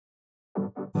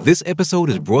This episode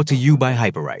is brought to you by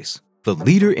Hyperice, the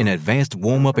leader in advanced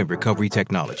warm-up and recovery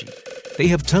technology. They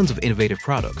have tons of innovative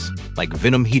products, like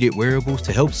Venom-heated wearables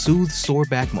to help soothe sore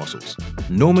back muscles,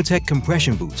 Normatec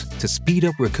compression boots to speed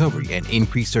up recovery and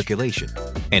increase circulation,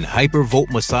 and Hypervolt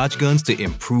massage guns to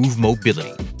improve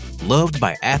mobility. Loved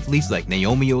by athletes like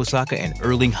Naomi Osaka and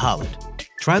Erling Haaland.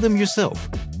 Try them yourself.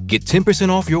 Get 10%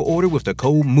 off your order with the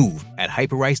code MOVE at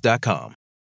hyperice.com.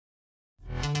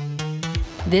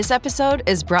 This episode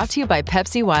is brought to you by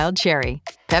Pepsi Wild Cherry.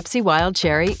 Pepsi Wild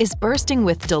Cherry is bursting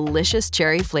with delicious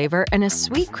cherry flavor and a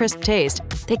sweet, crisp taste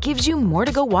that gives you more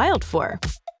to go wild for.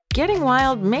 Getting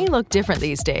wild may look different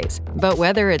these days, but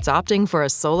whether it's opting for a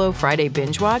solo Friday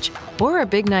binge watch or a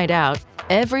big night out,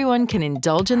 everyone can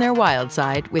indulge in their wild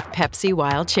side with Pepsi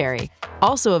Wild Cherry.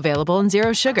 Also available in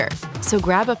Zero Sugar. So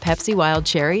grab a Pepsi Wild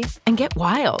Cherry and get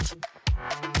wild.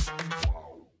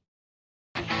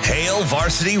 Hail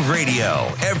Varsity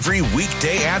Radio, every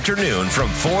weekday afternoon from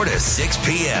 4 to 6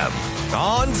 p.m.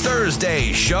 On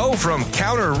Thursday, show from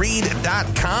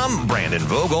counterread.com, Brandon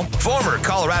Vogel, former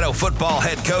Colorado football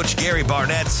head coach Gary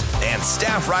Barnett, and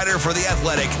staff writer for The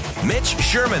Athletic, Mitch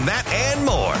Sherman, that and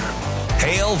more.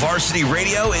 Hail Varsity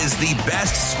Radio is the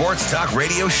best sports talk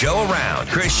radio show around.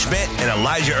 Chris Schmidt and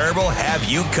Elijah Herbal have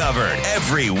you covered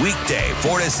every weekday,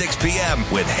 4 to 6 p.m.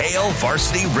 with Hail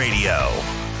Varsity Radio.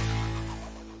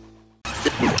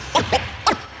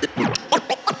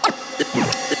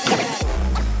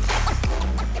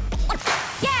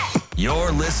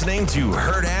 You're listening to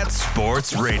Hurrdat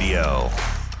Sports Radio.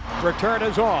 Return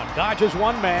is on. Dodges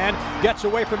one man. Gets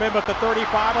away from him at the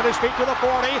 35. On his feet to the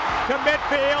 40. To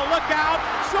midfield. Look out.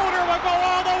 Suter will go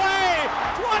all the way.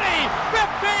 20,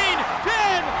 15,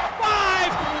 10, 5.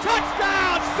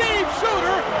 Touchdown. Steve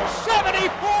Suter.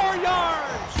 74 yards.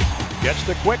 Gets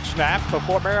the quick snap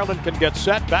before Maryland can get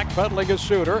set. Backpedaling is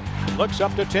Suter. Looks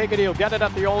up to take it. He'll get it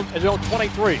at his own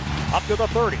 23. Up to the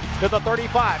 30, to the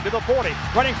 35, to the 40.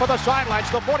 Running for the sidelines,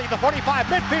 the 40, the 45,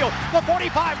 midfield, the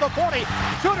 45, the 40.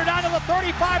 Suter down to the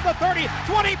 35, the 30,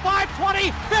 25, 20,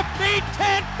 15,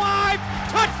 10, 5.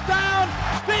 Touchdown,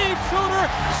 Steve Suter,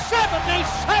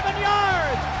 77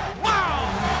 yards. Wow.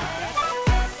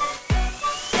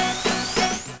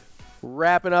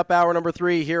 Wrapping up hour number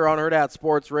 3 here on Hurrdat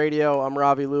Sports Radio. I'm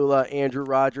Ravi Lula, Andrew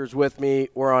Rogers with me.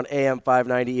 We're on AM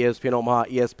 590, ESPN Omaha,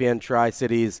 ESPN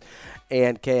Tri-Cities,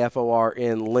 and KFOR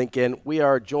in Lincoln. We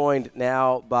are joined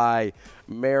now by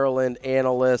Maryland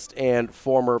analyst and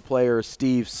former player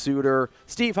Steve Suter.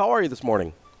 Steve, how are you this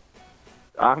morning?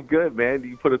 I'm good, man.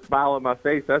 You put a smile on my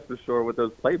face, that's for sure, with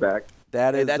those playbacks.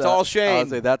 That's all Shane.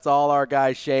 That's all our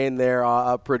guy Shane there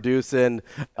producing.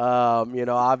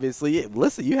 Obviously,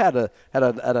 listen, you had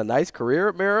a nice career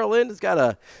at Maryland. It's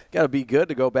gotta be good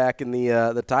to go back in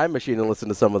the time machine and listen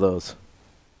to some of those.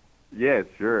 Yeah,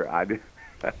 sure. I did.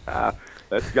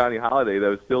 That's Johnny Holiday,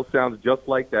 though. Still sounds just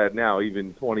like that now,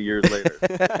 even 20 years later.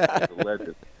 That's a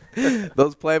legend.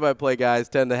 Those play-by-play guys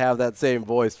tend to have that same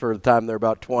voice for the time they're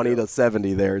about 20 to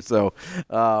 70 there. So,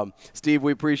 Steve,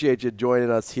 we appreciate you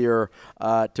joining us here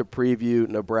to preview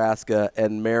Nebraska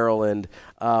and Maryland.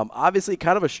 Obviously,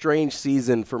 kind of a strange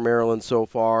season for Maryland so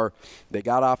far. They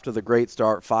got off to the great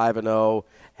start, 5-0,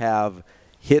 have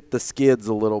hit the skids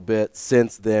a little bit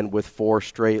since then with 4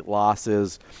 straight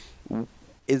losses.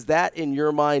 Is that, in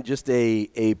your mind, just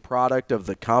a product of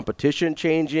the competition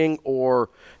changing, or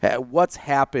what's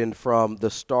happened from the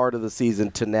start of the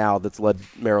season to now that's led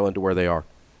Maryland to where they are?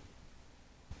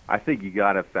 I think you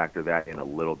got to factor that in a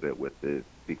little bit with the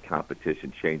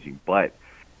competition changing, but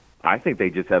I think they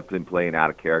just have been playing out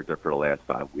of character for the last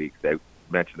 5 weeks. They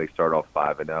mentioned they started off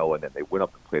 5-0, and then they went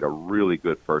up and played a really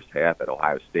good first half at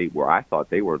Ohio State, where I thought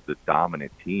they were the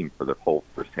dominant team for the whole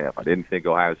first half. I didn't think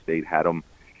Ohio State had them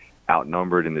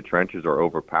outnumbered in the trenches or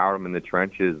overpowered them in the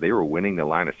trenches. They were winning the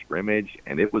line of scrimmage,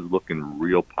 and it was looking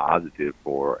real positive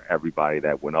for everybody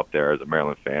that went up there as a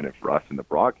Maryland fan and for us in the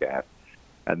broadcast.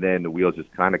 And then the wheels just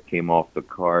kind of came off the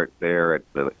cart there at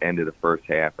the end of the first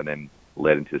half and then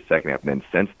led into the second half. And then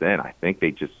since then, I think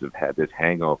they just have had this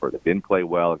hangover. They didn't play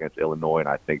well against Illinois, and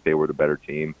I think they were the better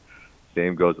team.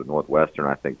 Same goes with Northwestern.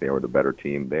 I think they were the better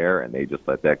team there, and they just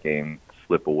let that game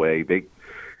slip away.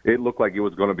 It looked like it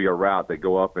was going to be a rout. They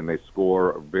go up and they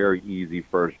score a very easy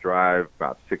first drive,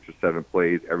 about 6 or 7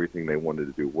 plays. Everything they wanted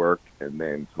to do worked. And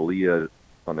then Talia,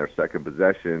 on their second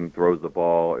possession, throws the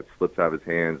ball. It slips out of his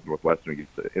hands. Northwestern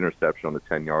gets the interception on the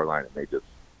 10-yard line, and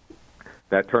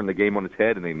that turned the game on its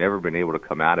head, and they've never been able to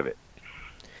come out of it.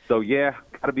 So, yeah,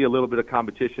 got to be a little bit of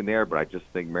competition there, but I just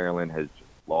think Maryland has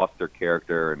lost their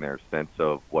character and their sense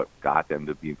of what got them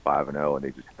to being 5-0, and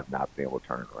they just have not been able to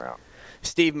turn it around.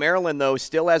 Steve, Maryland, though,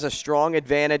 still has a strong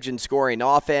advantage in scoring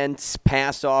offense,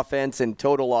 pass offense, and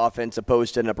total offense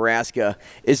opposed to Nebraska.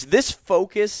 Is this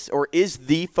focus, or is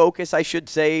the focus, I should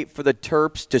say, for the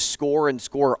Terps to score and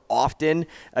score often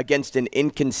against an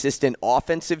inconsistent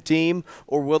offensive team,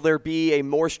 or will there be a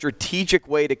more strategic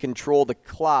way to control the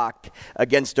clock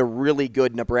against a really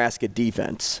good Nebraska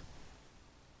defense?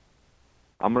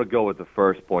 I'm going to go with the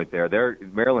first point there.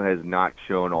 Maryland has not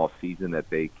shown all season that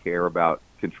they care about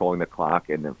controlling the clock,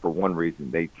 and then for one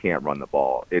reason, they can't run the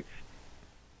ball.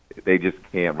 They just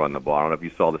can't run the ball. I don't know if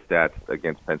you saw the stats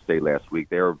against Penn State last week.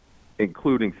 They were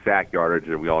including sack yardage,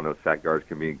 and we all know sack yardage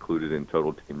can be included in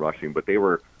total team rushing, but they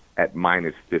were at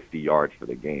minus 50 yards for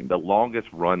the game. The longest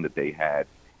run that they had,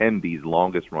 Henby's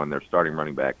longest run, their starting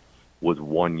running back, was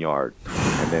 1 yard.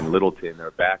 And then Littleton,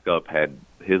 their backup, had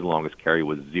his longest carry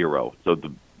was 0. So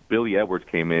Billy Edwards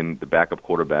came in, the backup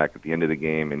quarterback, at the end of the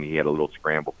game, and he had a little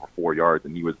scramble for 4 yards,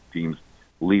 and he was the team's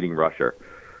leading rusher.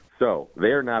 So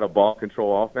they're not a ball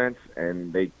control offense,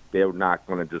 and they're not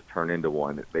going to just turn into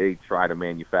one. They try to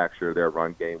manufacture their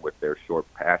run game with their short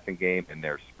passing game and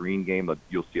their screen game.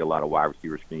 You'll see a lot of wide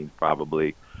receiver screens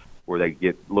probably where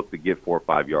they look to get 4 or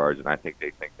 5 yards, and I think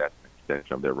they think that's an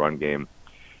extension of their run game.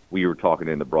 We were talking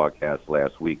in the broadcast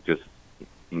last week, just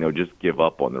give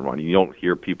up on the run. You don't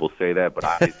hear people say that, but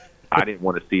I didn't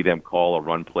want to see them call a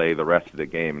run play the rest of the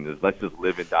game. And let's just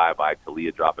live and die by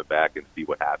Talia drop it back and see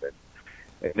what happens.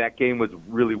 And that game was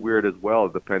really weird as well.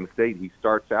 The Penn State, he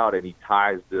starts out and he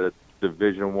ties the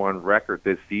Division I record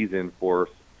this season for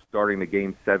starting the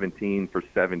game 17 for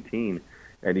 17,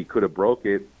 and he could have broke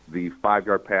it. The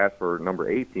 5-yard pass for number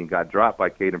 18 got dropped by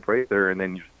Caden Prather, and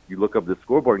then you look up the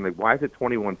scoreboard and why is it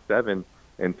 21-7?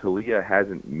 And Talia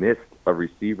hasn't missed a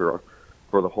receiver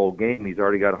for the whole game. He's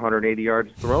already got 180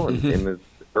 yards thrown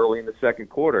early in the second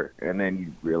quarter. And then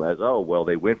you realize,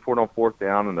 they went for it on 4th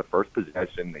down in the first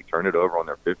possession. They turned it over on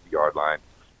their 50-yard line.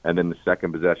 And then the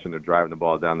second possession, they're driving the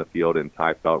ball down the field, and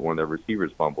Ty Felt, one of their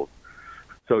receivers, fumbles.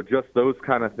 So just those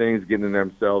kind of things, getting in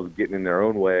their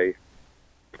own way.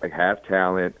 They have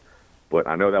talent, but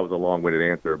I know that was a long-winded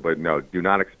answer. But no, do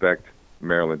not expect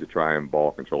Maryland to try and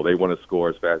ball control. They want to score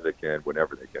as fast as they can,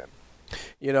 whenever they can.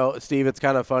 Steve, it's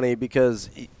kind of funny because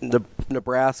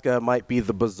Nebraska might be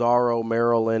the bizarro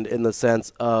Maryland in the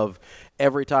sense of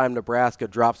every time Nebraska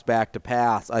drops back to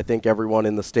pass, I think everyone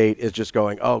in the state is just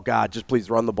going, oh, God, just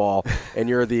please run the ball. And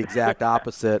you're the exact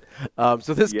opposite. So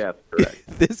this, yes, correct.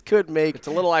 This could make it's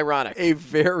a little ironic, a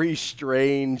very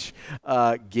strange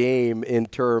game in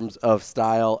terms of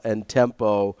style and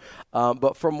tempo.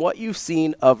 But from what you've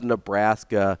seen of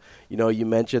Nebraska, you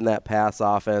mentioned that pass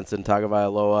offense, and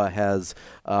Tagovailoa has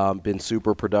been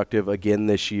super productive again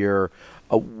this year.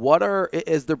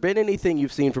 Has there been anything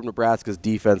you've seen from Nebraska's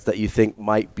defense that you think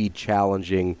might be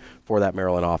challenging for that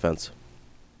Maryland offense?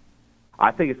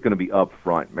 I think it's going to be up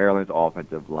front. Maryland's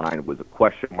offensive line was a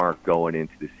question mark going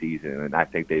into the season, and I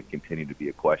think they've continued to be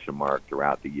a question mark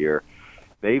throughout the year.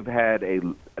 They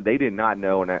did not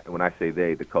know, and when I say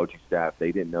they, the coaching staff,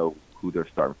 they didn't know who their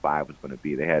starting 5 was going to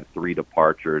be. They had 3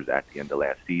 departures at the end of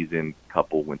last season. A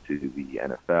couple went to the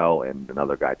NFL, and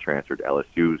another guy transferred to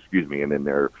LSU, and then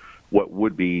their what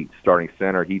would be starting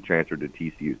center, he transferred to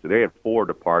TCU. So they had 4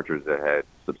 departures that had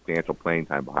substantial playing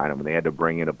time behind them, and they had to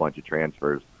bring in a bunch of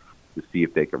transfers to see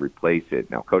if they could replace it.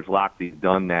 Now, Coach Loxley's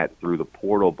done that through the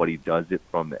portal, but he does it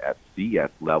from the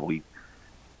FCS level.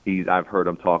 I've heard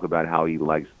him talk about how he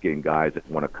likes getting guys that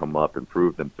want to come up and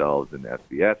prove themselves in the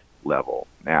FCS level.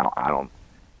 Now,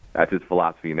 that's his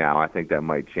philosophy now. I think that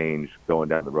might change going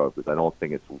down the road because I don't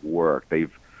think it's worked.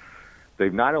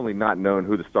 They've not only not known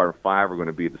who the starting 5 are going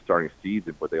to be at the starting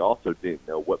season, but they also didn't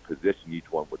know what position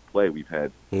each one would play. We've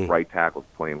had right tackles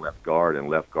playing left guard and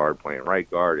left guard playing right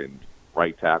guard and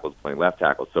right tackles playing left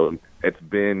tackle. So it's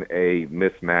been a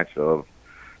mismatch of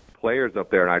players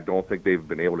up there, and I don't think they've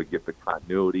been able to get the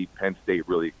continuity. Penn State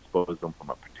really exposed them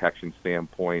from a protection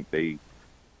standpoint. They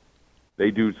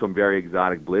do some very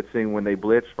exotic blitzing when they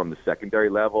blitz from the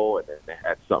secondary level, and then they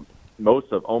had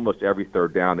almost every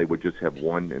third down they would just have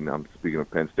one, and I'm speaking of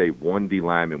Penn State, one D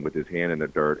lineman with his hand in the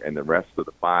dirt, and the rest of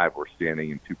the 5 were standing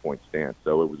in 2-point stance.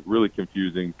 So it was really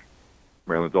confusing.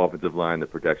 Maryland's offensive line, the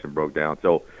protection broke down.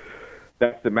 So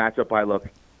that's the matchup I look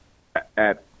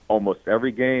at almost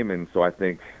every game, and so I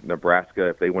think Nebraska,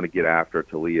 if they want to get after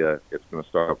Talia, it's going to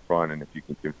start up front, and if you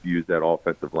can confuse that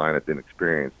offensive line that's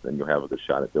inexperienced, then you'll have a good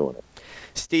shot at doing it.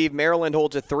 Steve, Maryland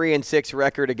holds a 3-6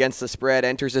 record against the spread,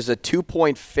 enters as a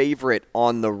 2-point favorite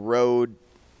on the road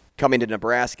coming to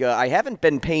Nebraska. I haven't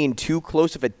been paying too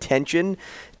close of attention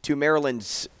to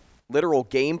Maryland's literal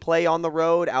gameplay on the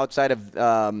road outside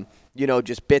of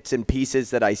just bits and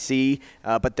pieces that I see.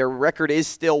 But their record is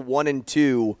still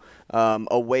 1-2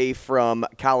 away from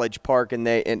College Park.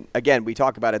 And again, we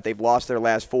talk about it. They've lost their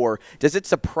last 4. Does it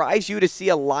surprise you to see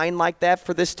a line like that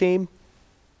for this team?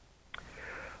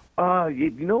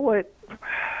 You know what?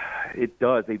 It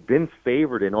does. They've been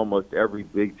favored in almost every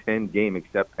Big Ten game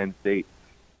except Penn State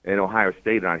and Ohio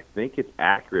State, and I think it's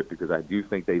accurate because I do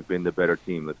think they've been the better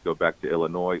team. Let's go back to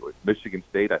Illinois. With Michigan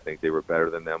State, I think they were better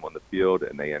than them on the field,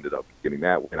 and they ended up getting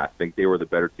that win. I think they were the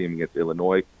better team against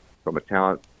Illinois from a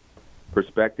talent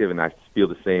perspective, and I feel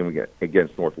the same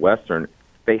against Northwestern.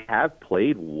 They have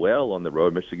played well on the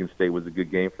road. Michigan State was a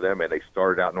good game for them, and they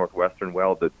started out Northwestern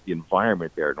well. The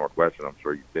environment there at Northwestern, I'm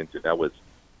sure you've been to, that was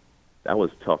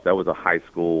tough. That was a high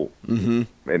school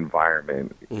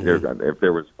environment. If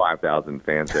there was 5,000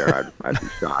 fans there, I'd be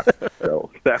shocked. So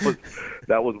that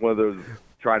was one of those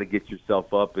try to get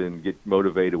yourself up and get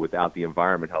motivated without the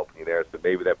environment helping you there. So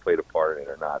maybe that played a part in it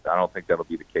or not. I don't think that'll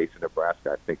be the case in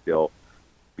Nebraska. I think they'll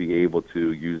be able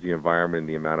to use the environment and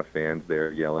the amount of fans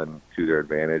there yelling to their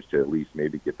advantage to at least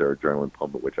maybe get their adrenaline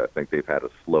pumping, which I think they've had a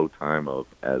slow time of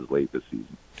as late this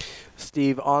season.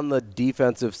 Steve, on the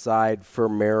defensive side for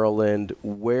Maryland,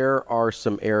 where are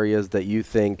some areas that you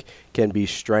think can be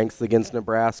strengths against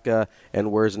Nebraska,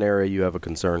 and where's an area you have a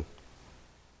concern?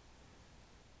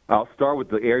 I'll start with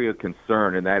the area of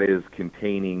concern, and that is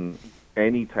containing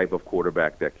any type of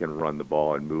quarterback that can run the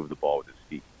ball and move the ball with his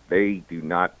feet. They do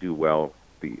not do well,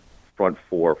 the front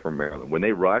 4 from Maryland. When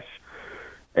they rush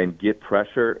and get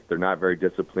pressure, they're not very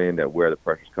disciplined at where the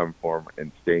pressure's coming from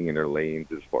and staying in their lanes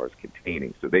as far as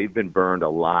containing. So they've been burned a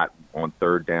lot on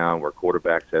third down where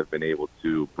quarterbacks have been able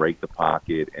to break the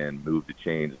pocket and move the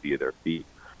chains via their feet.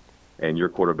 And your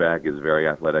quarterback is very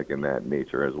athletic in that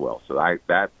nature as well. So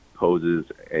that poses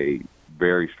a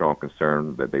very strong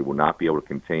concern that they will not be able to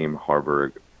contain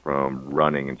Harburg from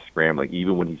running and scrambling,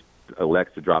 even when he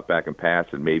elects to drop back and pass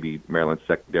and maybe Maryland's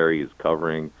secondary is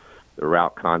covering the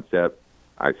route concept.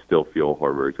 I still feel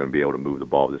Harburg's going to be able to move the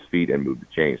ball with his feet and move the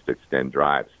chains to extend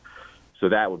drives. So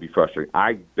that would be frustrating.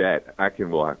 I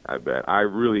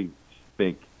really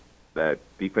think that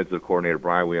defensive coordinator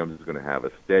Brian Williams is going to have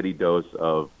a steady dose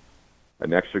of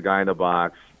an extra guy in the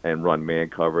box and run man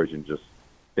coverage and just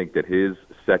think that his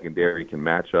secondary can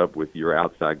match up with your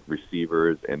outside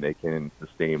receivers and they can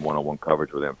sustain one-on-one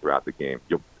coverage with them throughout the game.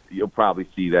 You'll probably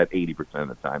see that 80% of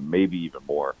the time, maybe even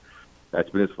more. That's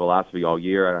been his philosophy all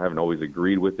year. I haven't always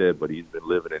agreed with it, but he's been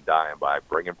living and dying by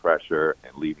bringing pressure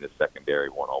and leaving his secondary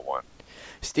one-on-one.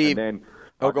 Steve, and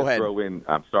then go ahead.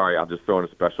 I'll just throw in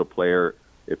a special player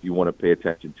if you want to pay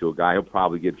attention to a guy. He'll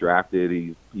probably get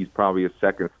drafted. He's probably a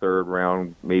second, third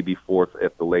round, maybe fourth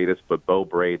at the latest, but Bo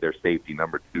Braid, their safety,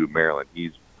 number 2, Maryland.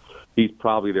 He's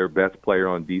probably their best player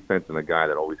on defense and a guy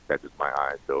that always catches my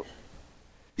eye. So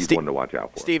he's one to watch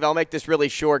out for. Steve, I'll make this really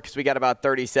short because we got about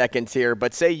 30 seconds here.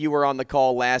 But say you were on the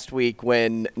call last week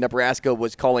when Nebraska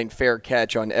was calling fair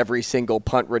catch on every single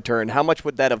punt return. How much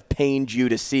would that have pained you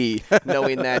to see,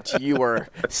 knowing that you were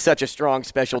such a strong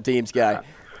special teams guy?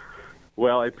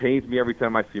 Well, it pains me every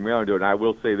time I see Maryland do it. And I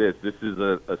will say this is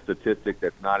a statistic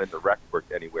that's not in the record book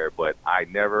anywhere, but I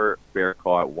never fair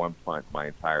caught one punt my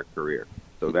entire career.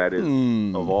 So that is,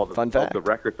 of all the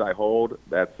records I hold,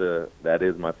 that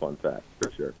is my fun fact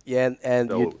for sure. Yeah,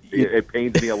 and so it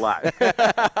pains me a lot.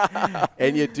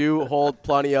 And you do hold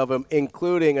plenty of them,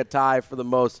 including a tie for the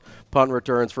most punt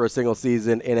returns for a single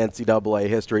season in NCAA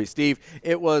history. Steve,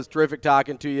 it was terrific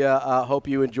talking to you. Hope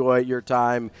you enjoy your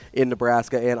time in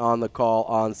Nebraska and on the call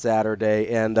on Saturday.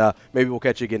 And maybe we'll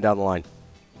catch you again down the line.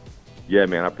 Yeah,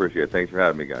 man, I appreciate it. Thanks for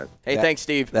having me, guys. Hey, thanks,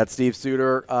 Steve. That's Steve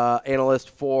Suter, analyst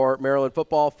for Maryland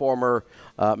football, former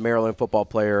Maryland football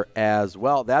player as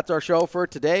well. That's our show for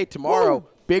today. Tomorrow,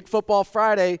 Big Football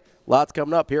Friday. Lots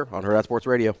coming up here on Hurrdat Sports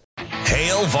Radio.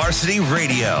 Hail Varsity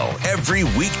Radio, every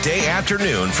weekday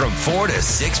afternoon from 4 to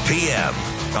 6 p.m.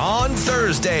 On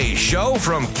Thursday, show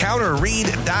from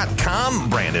counterread.com,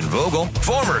 Brandon Vogel,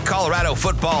 former Colorado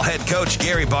football head coach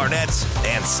Gary Barnett,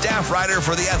 and staff writer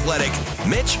for The Athletic,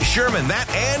 Mitch Sherman, that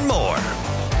and more.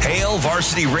 Hail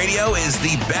Varsity Radio is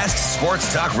the best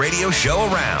sports talk radio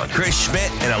show around. Chris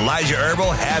Schmidt and Elijah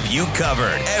Herbal have you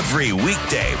covered every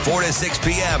weekday, 4 to 6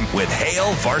 p.m. with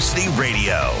Hail Varsity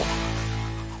Radio.